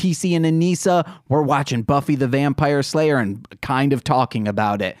 That's with TC and Anissa. We're watching Buffy the Vampire Slayer and kind of talking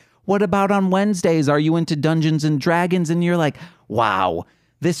about it. What about on Wednesdays? Are you into Dungeons and Dragons? And you're like, wow,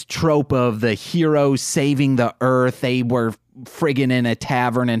 this trope of the heroes saving the earth, they were friggin' in a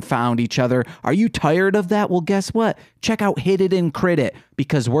tavern and found each other. Are you tired of that? Well, guess what? Check out Hit It and Crit It,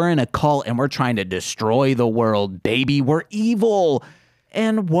 because we're in a cult and we're trying to destroy the world, baby. We're evil.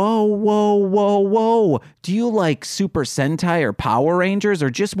 And whoa. Do you like Super Sentai or Power Rangers, or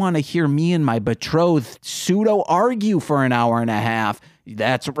just want to hear me and my betrothed pseudo-argue for an hour and a half?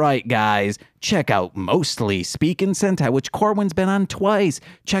 That's right, guys. Check out Mostly Speaking Sentai, which Corwin's been on twice.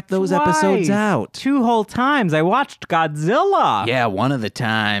 Check those episodes out. 2 whole times. I watched Godzilla. Yeah, one of the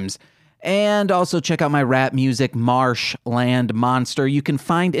times. And also check out my rap music, Marshland Monster. You can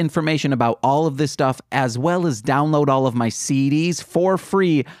find information about all of this stuff, as well as download all of my CDs for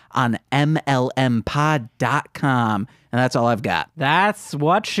free on MLMpod.com. And that's all I've got. That's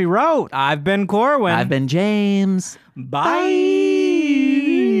what she wrote. I've been Corwin. I've been James. Bye.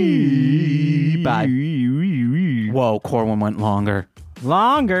 Bye. Whoa, Corwin went longer.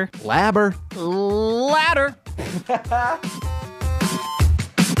 Longer. Labber. Ladder.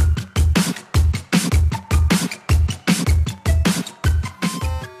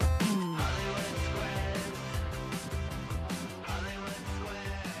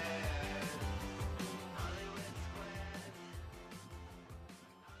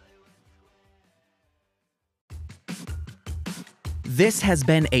 This has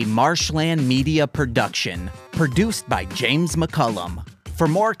been a Marshland Media production, produced by James McCullum. For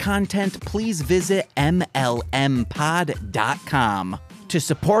more content, please visit MLMpod.com. To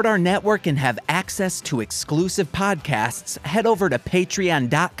support our network and have access to exclusive podcasts, head over to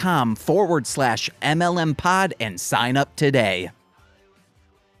patreon.com/MLMpod and sign up today.